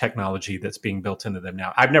lot of technology that's being built into them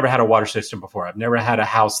now. I've never had a water system before. I've never had a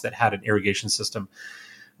house that had an irrigation system.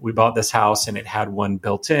 We bought this house and it had one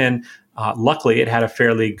built in. Luckily, it had a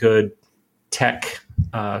fairly good tech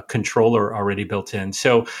controller already built in.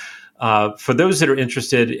 So for those that are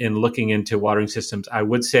interested in looking into watering systems, I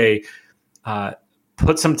would say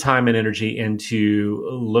put some time and energy into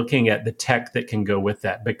looking at the tech that can go with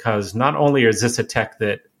that, because not only is this a tech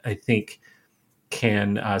that I think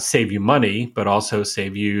can save you money, but also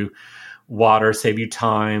save you water, save you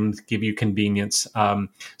time, give you convenience.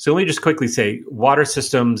 So let me just quickly say, water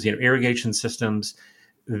systems, irrigation systems,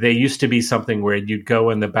 they used to be something where you'd go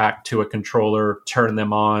in the back to a controller, turn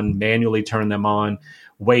them on, manually turn them on,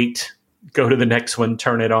 wait, go to the next one,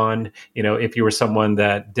 turn it on. If you were someone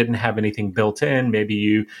that didn't have anything built in, maybe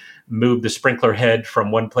you moved the sprinkler head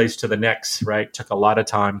from one place to the next, right? Took a lot of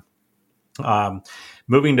time.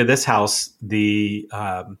 Moving to this house, the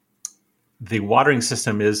watering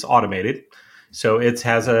system is automated. So it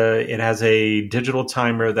has a digital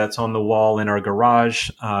timer that's on the wall in our garage,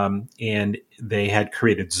 and they had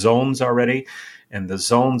created zones already. And the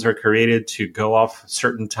zones are created to go off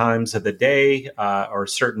certain times of the day or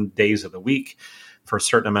certain days of the week for a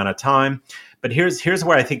certain amount of time. But here's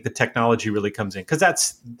where I think the technology really comes in, because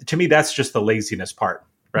that's just the laziness part,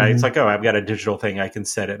 right? Mm-hmm. It's like, I've got a digital thing, I can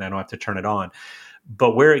set it and I don't have to turn it on.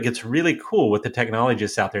 But where it gets really cool with the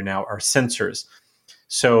technologists out there now are sensors.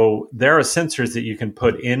 So there are sensors that you can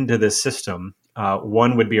put into this system,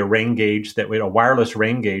 One would be a wireless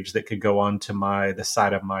rain gauge that could go onto the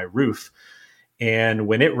side of my roof. And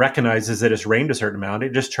when it recognizes that it's rained a certain amount,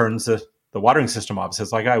 it just turns the watering system off. It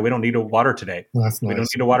says like, we don't need to water today. Well, that's nice. We don't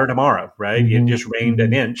need to water tomorrow, right? It just rained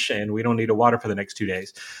an inch and we don't need to water for the next 2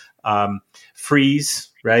 days. Freeze,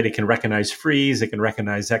 right? It can recognize freeze. It can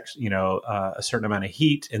recognize, a certain amount of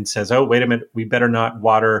heat and says, oh, wait a minute, we better not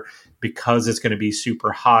water because it's going to be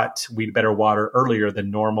super hot. We'd better water earlier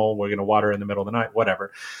than normal. We're going to water in the middle of the night,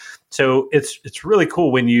 whatever. So it's really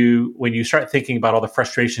cool when you start thinking about all the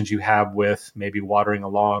frustrations you have with maybe watering a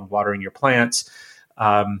lawn, watering your plants,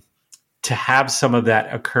 to have some of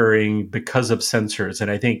that occurring because of sensors.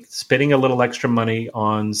 And I think spending a little extra money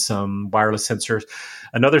on some wireless sensors,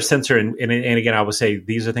 another sensor, and again, I would say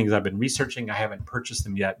these are things I've been researching. I haven't purchased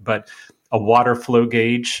them yet, but a water flow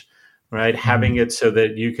gauge, right? Having it so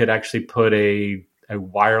that you could actually put a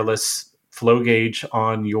wireless flow gauge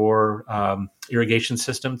on your irrigation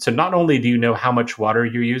system. So not only do you know how much water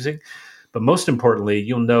you're using, but most importantly,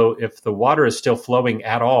 you'll know if the water is still flowing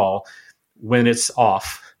at all when it's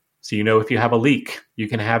off. So you know if you have a leak, you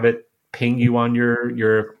can have it ping you on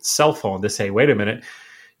your cell phone to say, wait a minute,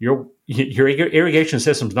 your irrigation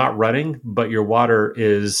system's not running, but your water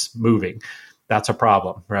is moving. That's a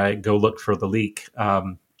problem, right? Go look for the leak.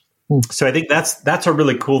 So I think that's a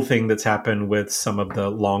really cool thing that's happened with some of the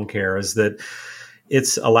lawn care is that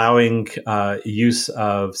it's allowing use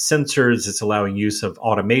of sensors. It's allowing use of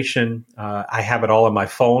automation. I have it all on my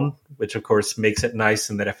phone, which of course makes it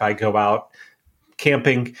nice. And that if I go out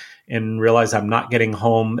camping and realize I'm not getting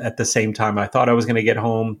home at the same time I thought I was going to get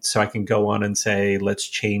home, so I can go on and say, let's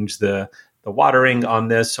change the watering on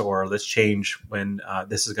this, or let's change when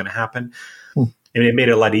this is going to happen. And it made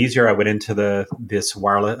it a lot easier. I went into this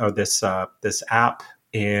wireless or this app,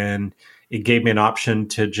 and it gave me an option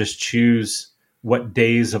to just choose what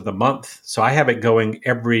days of the month. So I have it going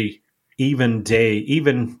every even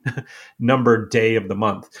numbered day of the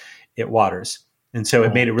month it waters. And so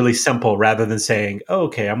it made it really simple rather than saying, oh,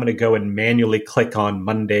 okay, I'm going to go and manually click on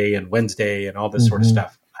Monday and Wednesday and all this sort of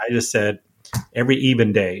stuff. I just said, every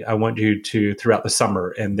even day, I want you to throughout the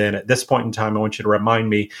summer. And then at this point in time, I want you to remind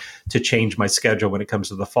me to change my schedule when it comes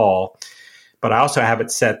to the fall. But I also have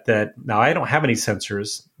it set that now I don't have any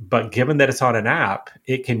sensors, but given that it's on an app,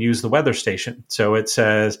 it can use the weather station. So it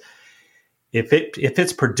says, if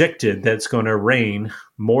it's predicted that it's going to rain,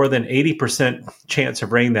 more than 80% chance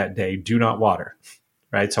of rain that day, do not water,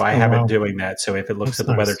 right? So I have it doing that. So if it looks at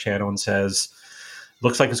the Weather Channel and says,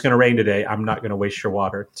 looks like it's going to rain today, I'm not going to waste your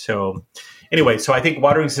water. So anyway, so I think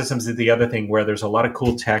watering systems is the other thing where there's a lot of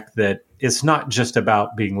cool tech that it's not just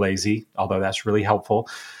about being lazy, although that's really helpful,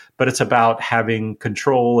 but it's about having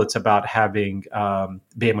control. It's about having,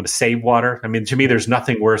 being able to save water. I mean, to me, there's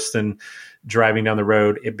nothing worse than driving down the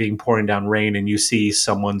road, it being pouring down rain, and you see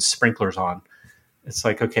someone's sprinklers on. It's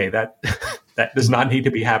like, okay, that does not need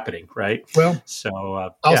to be happening, right? Well,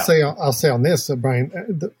 so I'll say on this,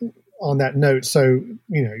 Brian, on that note. So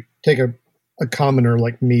take a commoner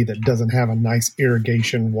like me that doesn't have a nice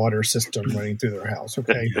irrigation water system running through their house.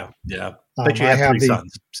 Okay, yeah. But you have 3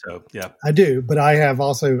 sons, so yeah, I do. But I have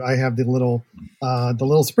the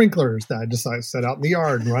little sprinklers that I just set out in the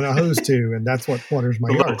yard and run a hose to, and that's what waters my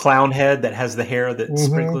yard. Little clown head that has the hair that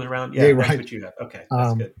sprinkles around. Yeah, that's what you have. Okay,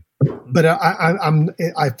 that's good. But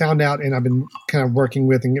I found out, and I've been kind of working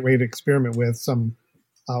with and getting ready to experiment with some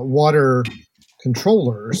water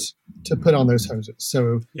controllers to put on those hoses.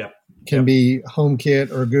 So can be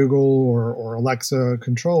HomeKit or Google or Alexa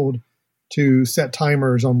controlled to set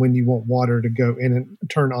timers on when you want water to go in and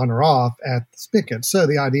turn on or off at the spigot. So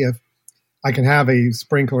the idea of I can have a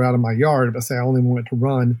sprinkler out of my yard, but say I only want it to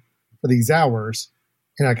run for these hours,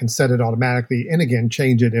 and I can set it automatically and again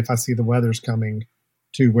change it if I see the weather's coming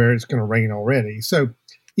to where it's going to rain already. So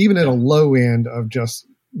even at a low end of just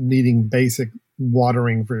needing basic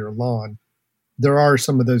watering for your lawn, there are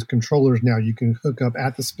some of those controllers now you can hook up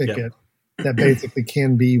at the spigot that basically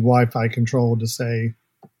can be Wi-Fi controlled to say,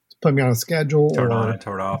 put me on a schedule, turn on,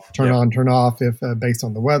 turn off, turn off if based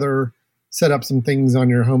on the weather. Set up some things on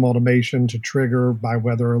your home automation to trigger by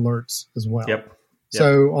weather alerts as well.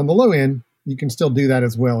 So on the low end, you can still do that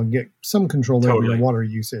as well and get some control over your water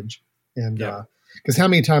usage. And because how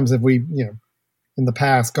many times have we, in the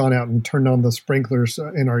past, gone out and turned on the sprinklers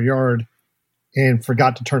in our yard and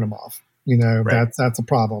forgot to turn them off? That's a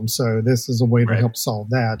problem. So this is a way to help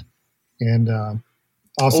solve that. And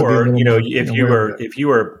also, if you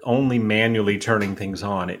were only manually turning things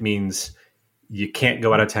on, it means you can't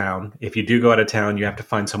go out of town. If you do go out of town, you have to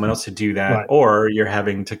find someone else to do that, or you're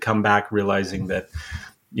having to come back realizing that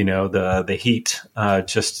the heat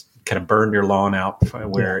just kind of burned your lawn out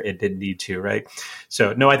where it didn't need to, right?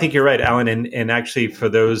 So, no, I think you're right, Alan. And actually, for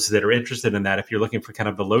those that are interested in that, if you're looking for kind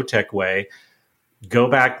of the low-tech way, go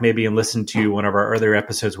back maybe and listen to one of our earlier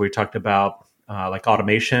episodes where we talked about like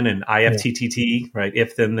automation and IFTTT, right?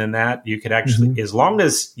 If then that, you could actually, as long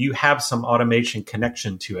as you have some automation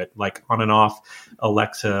connection to it, like on and off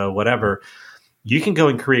Alexa, whatever, you can go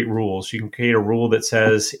and create rules. You can create a rule that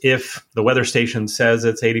says, if the weather station says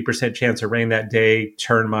it's 80% chance of rain that day,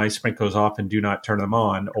 turn my sprinklers off and do not turn them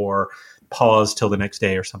on, or pause till the next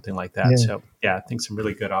day or something like that. So I think some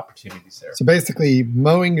really good opportunities there. So basically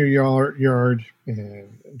mowing your yard and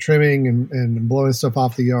trimming and blowing stuff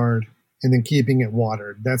off the yard and then keeping it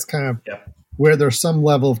watered. That's kind of where there's some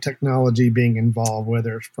level of technology being involved,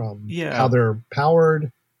 whether it's from how they're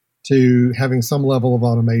powered to having some level of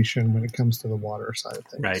automation when it comes to the water side of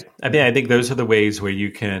things. Right. I mean, I think those are the ways where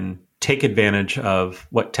you can take advantage of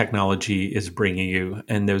what technology is bringing you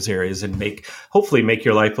in those areas and hopefully make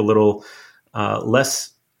your life a little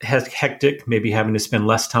less hectic, maybe having to spend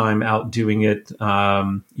less time out doing it.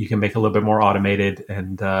 You can make it a little bit more automated.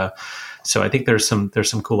 And so I think there's some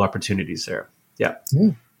cool opportunities there. Yeah.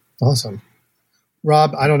 Awesome.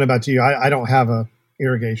 Rob, I don't know about you. I don't have a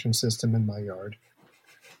irrigation system in my yard.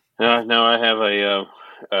 No, I have a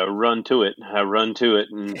run to it. I run to it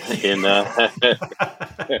and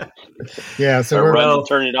so I run to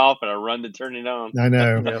turn it off and I run to turn it on. I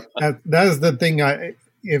know. That is the thing.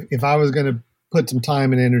 If I was going to put some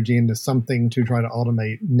time and energy into something to try to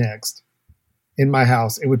automate next in my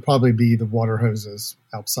house, it would probably be the water hoses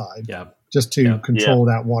outside. Yeah. Just to control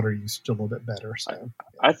that water usage a little bit better. So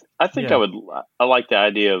I think I like the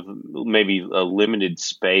idea of maybe a limited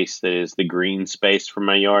space that is the green space for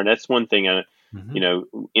my yard. That's one thing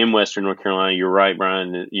in Western North Carolina, you're right,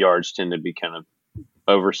 Brian, the yards tend to be kind of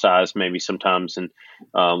oversized maybe sometimes, and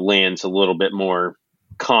land's a little bit more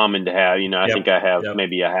common to have. I think I have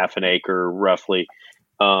maybe a half an acre roughly,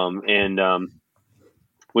 and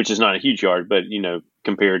which is not a huge yard, but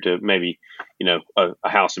compared to maybe a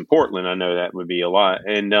house in Portland, I know that would be a lot.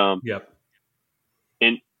 And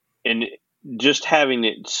and just having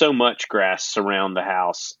it so much grass surround the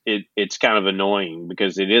house, it's kind of annoying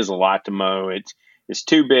because it is a lot to mow. It's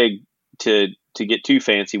too big to get too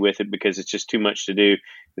fancy with it because it's just too much to do.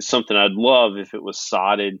 It's something I'd love if it was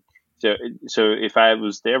sodded. So if I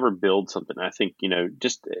was to ever build something, I think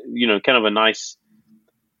just kind of a nice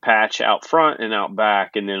patch out front and out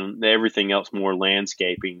back, and then everything else more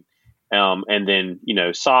landscaping, and then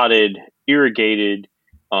sodded, irrigated.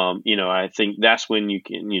 I think that's when you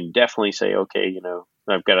can definitely say, okay,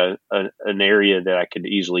 I've got an area that I could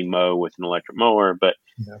easily mow with an electric mower. But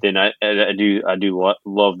then I do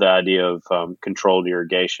love the idea of controlled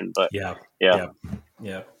irrigation. But yeah.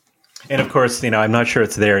 And of course, I'm not sure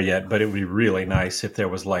it's there yet, but it would be really nice if there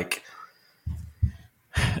was like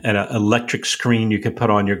an electric screen you could put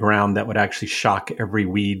on your ground that would actually shock every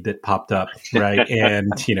weed that popped up, right?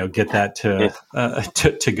 And get that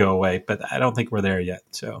to go away. But I don't think we're there yet.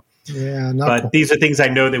 So these are things I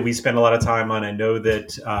know that we spend a lot of time on. I know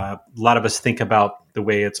that a lot of us think about the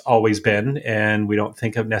way it's always been, and we don't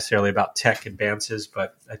think of necessarily about tech advances.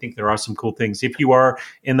 But I think there are some cool things. If you are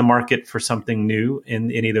in the market for something new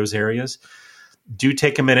in any of those areas, do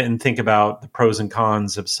take a minute and think about the pros and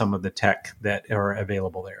cons of some of the tech that are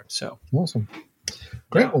available there. So awesome.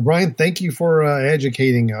 Great. Well, Brian, thank you for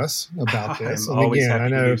educating us about this. I'm always happy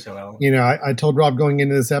to do so, Alan. I told Rob going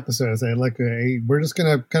into this episode, I said, we're just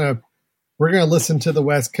going to we're going to listen to the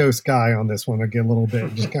West Coast guy on this one again a little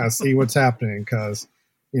bit, just kind of see what's happening. Cause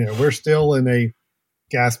we're still in a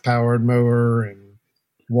gas powered mower and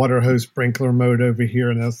water hose sprinkler mode over here.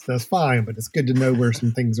 And that's fine, but it's good to know where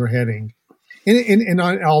some things are heading. In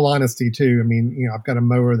all honesty, too, I mean, I've got a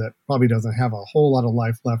mower that probably doesn't have a whole lot of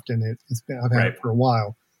life left in it. I've had it for a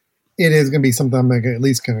while. It is going to be something I'm at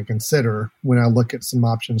least going to consider when I look at some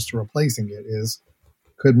options to replacing it. Is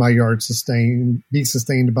could my yard be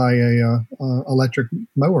sustained by a electric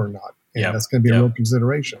mower or not? And that's going to be a real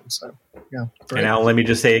consideration. So, great. And now let me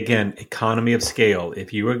just say again, economy of scale.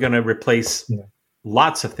 If you were going to replace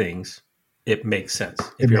lots of things, it makes sense.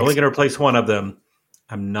 If you're only going to replace one of them,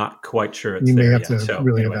 I'm not quite sure it's there yet. You may have to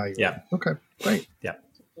really evaluate. Yeah. Okay, great. Yeah.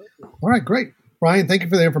 All right, great. Brian, thank you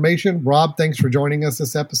for the information. Rob, thanks for joining us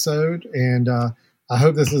this episode. And I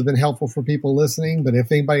hope this has been helpful for people listening. But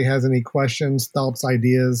if anybody has any questions, thoughts,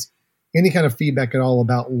 ideas, any kind of feedback at all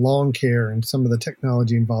about lawn care and some of the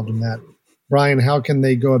technology involved in that, Brian, how can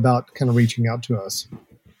they go about kind of reaching out to us?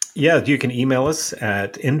 Yeah, you can email us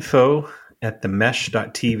at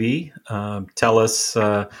info@themesh.tv. Tell us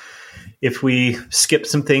if we skip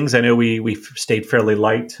some things, I know we've stayed fairly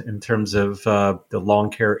light in terms of the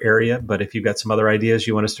lawn care area, but if you've got some other ideas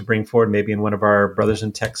you want us to bring forward, maybe in one of our Brothers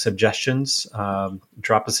in Tech suggestions,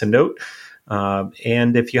 drop us a note.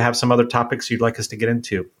 And if you have some other topics you'd like us to get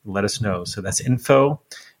into, let us know. So that's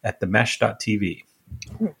info@themesh.tv.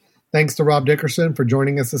 Thanks to Rob Dickerson for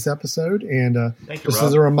joining us this episode. And Thank you, just Rob.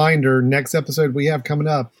 as a reminder, next episode we have coming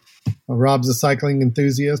up, Rob's a cycling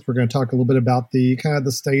enthusiast. We're going to talk a little bit about the kind of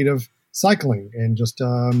the state of cycling and just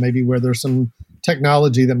maybe where there's some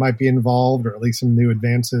technology that might be involved, or at least some new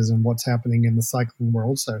advances in what's happening in the cycling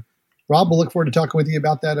world. So, Rob, we'll look forward to talking with you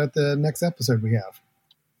about that at the next episode we have.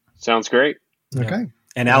 Sounds great. Okay. Yeah.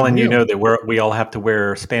 And Alan, you know that we all have to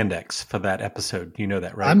wear spandex for that episode. You know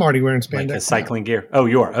that, right? I'm already wearing spandex. Like cycling gear. Oh,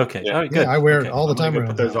 you are? Okay. Yeah. All right, good. Yeah, I wear it Okay. all the time I'm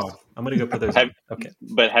around gonna the go put those house. on. I'm going to go put those on. Okay.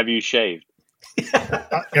 But have you shaved?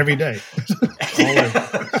 Every day. Yeah.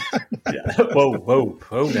 Whoa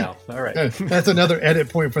now. All right. That's another edit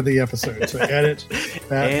point for the episode. So edit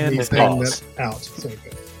that And me saying pause. that out. So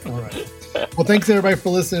good. All right. Well, thanks everybody for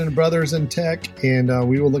listening to Brothers in Tech, and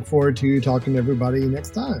we will look forward to talking to everybody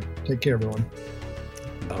next time. Take care, everyone.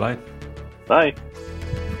 Bye-bye. Bye.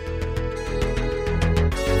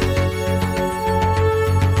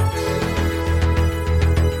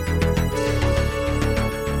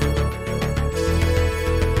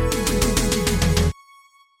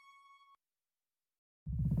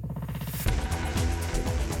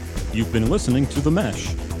 You've been listening to The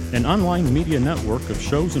Mesh, an online media network of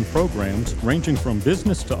shows and programs ranging from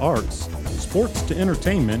business to arts, sports to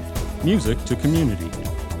entertainment, music to community.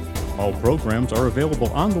 All programs are available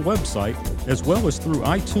on the website as well as through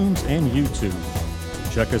iTunes and YouTube.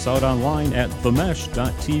 Check us out online at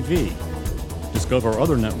themesh.tv. Discover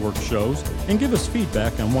other network shows and give us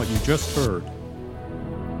feedback on what you just heard.